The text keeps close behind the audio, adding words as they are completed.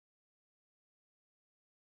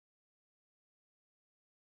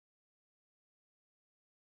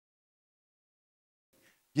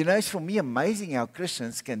You know, it's for me amazing how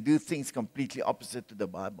Christians can do things completely opposite to the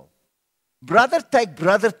Bible. Brother take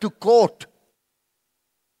brother to court.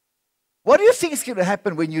 What do you think is going to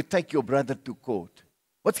happen when you take your brother to court?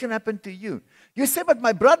 What's going to happen to you? You say, but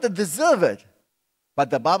my brother deserves it. But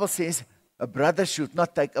the Bible says a brother should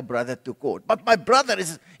not take a brother to court. But my brother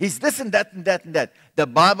is this and that and that and that. The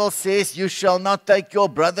Bible says you shall not take your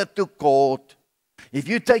brother to court. If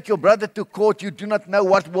you take your brother to court, you do not know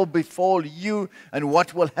what will befall you and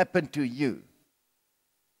what will happen to you.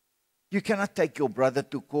 You cannot take your brother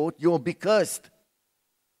to court. You will be cursed.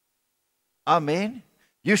 Amen.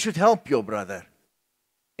 You should help your brother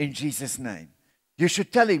in Jesus' name. You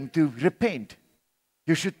should tell him to repent.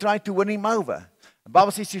 You should try to win him over. The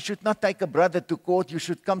Bible says you should not take a brother to court. You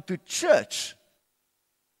should come to church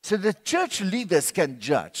so the church leaders can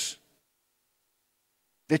judge.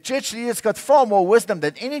 The church leaders got far more wisdom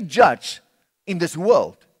than any judge in this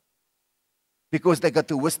world because they got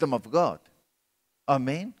the wisdom of God.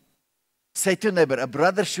 Amen. Say to neighbor, a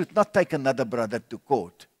brother should not take another brother to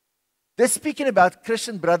court. They're speaking about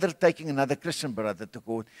Christian brother taking another Christian brother to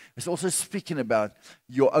court. It's also speaking about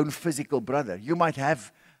your own physical brother. You might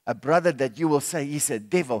have a brother that you will say he's a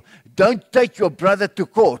devil. Don't take your brother to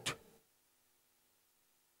court.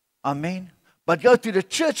 Amen. But go to the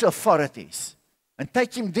church authorities and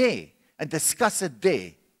take him there and discuss it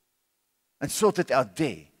there and sort it out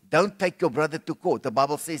there. Don't take your brother to court. The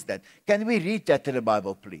Bible says that. Can we read that in the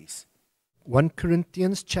Bible, please? 1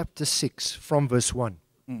 Corinthians chapter 6 from verse 1.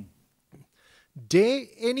 Dare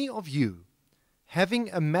any of you, having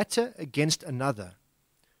a matter against another,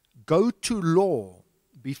 go to law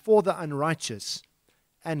before the unrighteous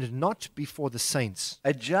and not before the saints?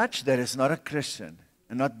 A judge that is not a Christian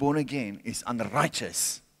and not born again is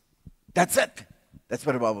unrighteous. That's it. That's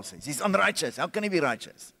what the Bible says. He's unrighteous. How can he be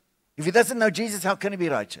righteous? If he doesn't know Jesus, how can he be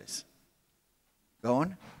righteous? Go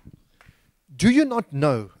on. Do you not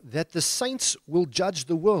know that the saints will judge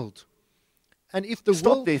the world? And if the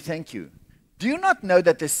Stop world... there, thank you. Do you not know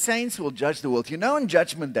that the saints will judge the world? You know on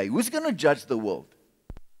Judgment Day, who's going to judge the world?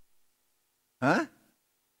 Huh?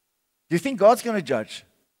 Do you think God's going to judge?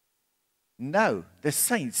 No, the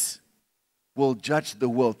saints will judge the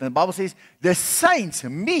world. And the Bible says, the saints,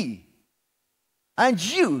 me, and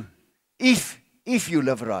you, if you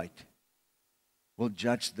live right, will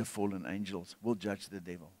judge the fallen angels, will judge the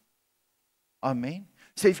devil. Amen.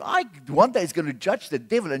 So if I one day is going to judge the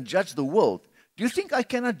devil and judge the world, do you think I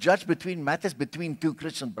cannot judge between matters between two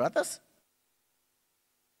Christian brothers?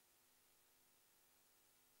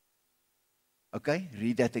 Okay,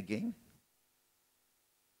 read that again.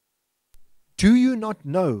 Do you not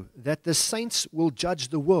know that the saints will judge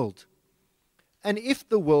the world? And if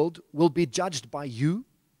the world will be judged by you?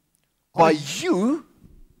 By you?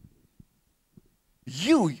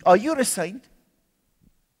 You, are you a saint?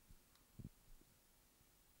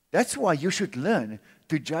 That's why you should learn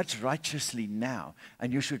to judge righteously now.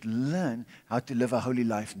 And you should learn how to live a holy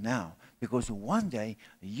life now. Because one day,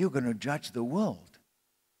 you're going to judge the world.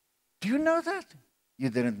 Do you know that? You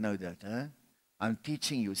didn't know that, huh? I'm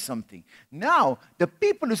teaching you something. Now, the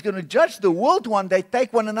people who's going to judge the world one day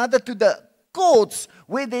take one another to the courts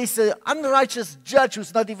where there's an unrighteous judge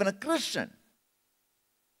who's not even a Christian.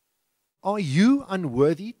 Are you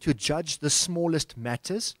unworthy to judge the smallest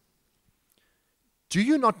matters? Do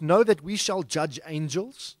you not know that we shall judge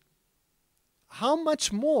angels? How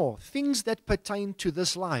much more things that pertain to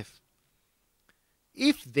this life?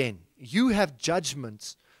 If then you have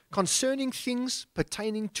judgments concerning things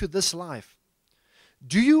pertaining to this life,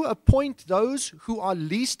 do you appoint those who are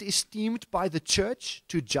least esteemed by the church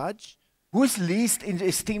to judge? Who's least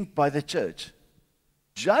esteemed by the church?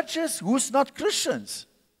 Judges who's not Christians.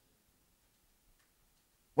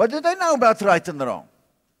 What do they know about right and wrong?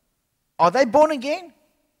 Are they born again?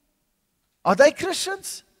 Are they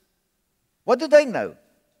Christians? What do they know?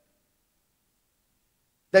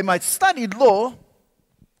 They might study law,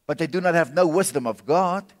 but they do not have no wisdom of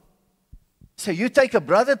God. So you take a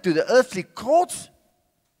brother to the earthly courts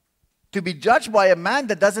to be judged by a man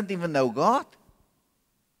that doesn't even know God?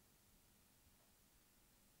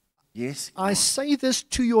 Yes. I say this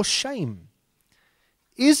to your shame.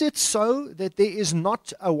 Is it so that there is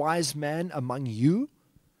not a wise man among you,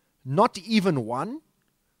 not even one,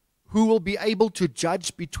 who will be able to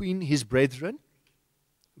judge between his brethren?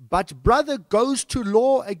 But brother goes to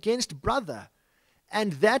law against brother,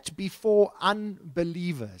 and that before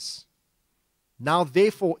unbelievers. Now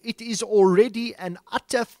therefore it is already an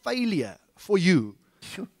utter failure for you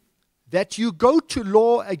that you go to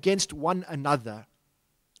law against one another.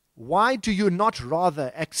 Why do you not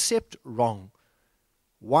rather accept wrong?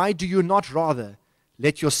 Why do you not rather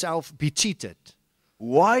let yourself be cheated?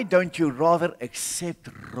 Why don't you rather accept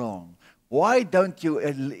wrong? Why don't you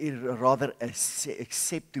rather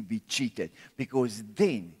accept to be cheated? Because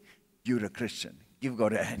then you're a Christian. Give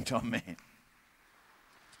God a hand, amen.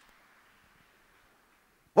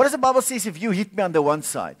 What does the Bible say? If you hit me on the one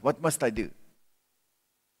side, what must I do?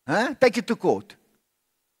 Huh? Take it to court.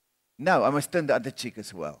 No, I must turn the other cheek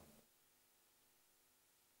as well.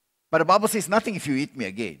 But the Bible says nothing if you hit me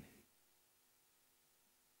again.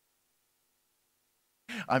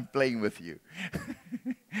 I'm playing with you.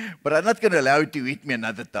 But I'm not going to allow you to hit me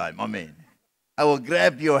another time. Amen. I will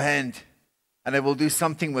grab your hand and I will do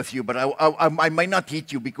something with you. But I might not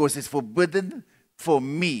hit you because it's forbidden for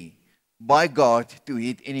me by God to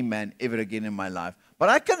hit any man ever again in my life. But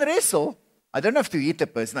I can wrestle. I don't have to hit a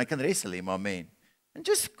person. I can wrestle him. Amen. And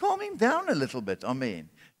just calm him down a little bit. Amen.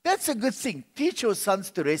 That's a good thing. Teach your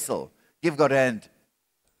sons to wrestle. Give God a hand.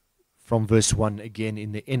 From verse 1 again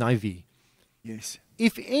in the NIV. Yes.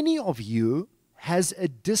 If any of you has a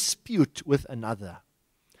dispute with another,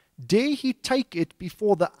 dare he take it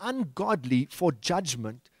before the ungodly for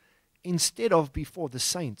judgment instead of before the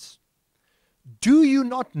saints? Do you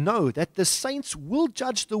not know that the saints will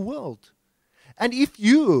judge the world? And if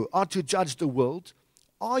you are to judge the world,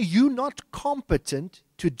 are you not competent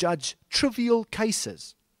to judge trivial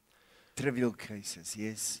cases? Trivial cases,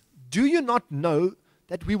 yes. Do you not know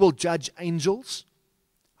that we will judge angels?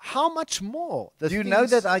 How much more? Do you know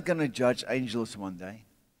that I'm going to judge angels one day?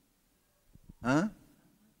 Huh?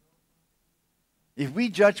 If we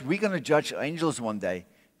judge, we're going to judge angels one day.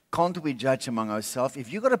 Can't we judge among ourselves?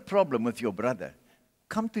 If you've got a problem with your brother,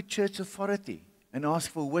 come to church authority and ask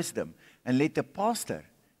for wisdom. And let the pastor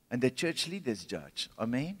and the church leaders judge.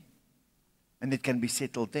 Amen? And it can be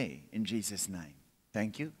settled there in Jesus' name.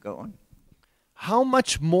 Thank you. Go on. How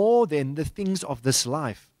much more than the things of this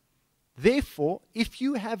life? Therefore, if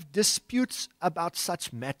you have disputes about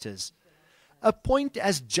such matters, appoint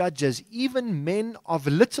as judges even men of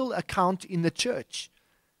little account in the church.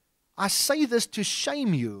 I say this to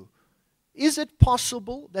shame you. Is it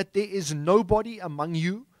possible that there is nobody among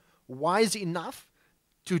you wise enough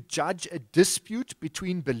to judge a dispute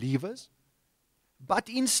between believers? But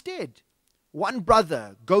instead, one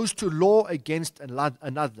brother goes to law against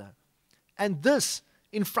another, and this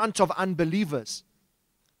in front of unbelievers.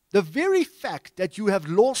 The very fact that you have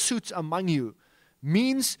lawsuits among you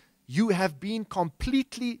means you have been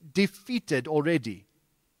completely defeated already.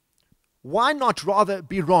 Why not rather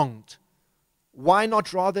be wronged? Why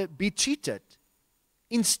not rather be cheated?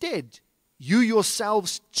 Instead, you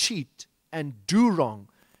yourselves cheat and do wrong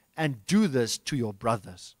and do this to your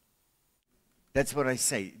brothers. That's what I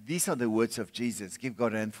say. These are the words of Jesus. Give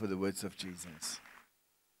God a hand for the words of Jesus.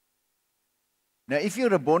 Now, if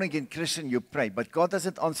you're a born-again Christian, you pray, but God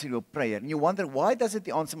doesn't answer your prayer. And you wonder, why doesn't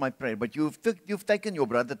He answer my prayer? But you've taken your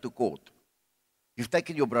brother to court. You've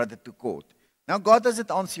taken your brother to court. Now, God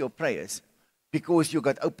doesn't answer your prayers because you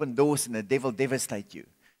got open doors and the devil devastates you.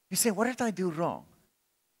 You say, what did I do wrong?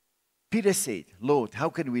 Peter said, Lord, how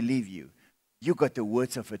can we leave you? You got the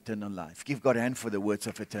words of eternal life. Give God a hand for the words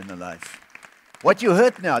of eternal life. What you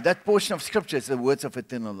heard now, that portion of Scripture is the words of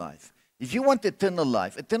eternal life. If you want eternal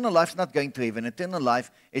life is not going to heaven. Eternal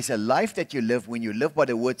life is a life that you live when you live by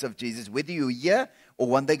the words of Jesus. Whether you're here or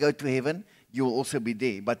one day go to heaven, you will also be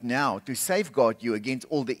there. But now, to safeguard you against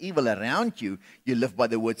all the evil around you, you live by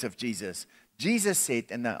the words of Jesus. Jesus said,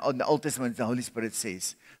 and in the Old Testament, the Holy Spirit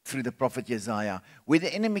says, through the prophet Isaiah, where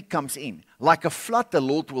the enemy comes in, like a flood, the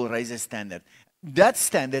Lord will raise a standard. That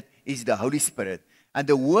standard is the Holy Spirit. And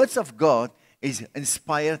the words of God is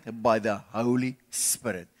inspired by the Holy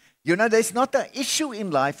Spirit. You know, there's not an issue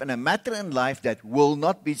in life and a matter in life that will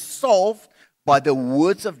not be solved by the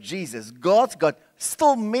words of Jesus. God's got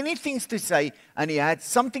still many things to say, and He had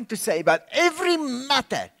something to say about every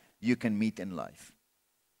matter you can meet in life.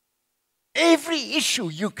 Every issue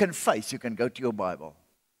you can face, you can go to your Bible.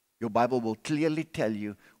 Your Bible will clearly tell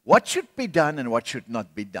you what should be done and what should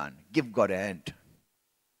not be done. Give God a hand.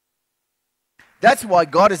 That's why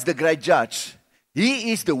God is the great judge.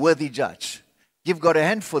 He is the worthy judge. Give God a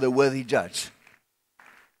hand for the worthy judge.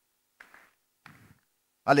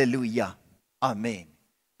 Hallelujah. Amen.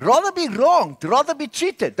 Rather be wronged, rather be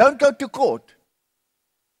cheated. Don't go to court.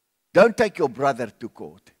 Don't take your brother to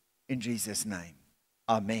court. In Jesus' name.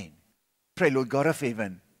 Amen. Pray, Lord God of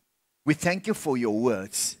heaven, we thank you for your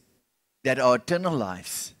words that are eternal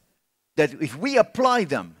lives. That if we apply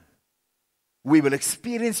them, we will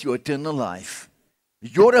experience your eternal life,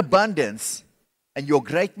 your abundance, and your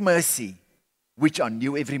great mercy, which are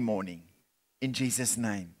new every morning. In Jesus'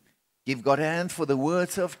 name. Give God a hand for the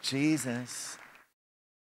words of Jesus.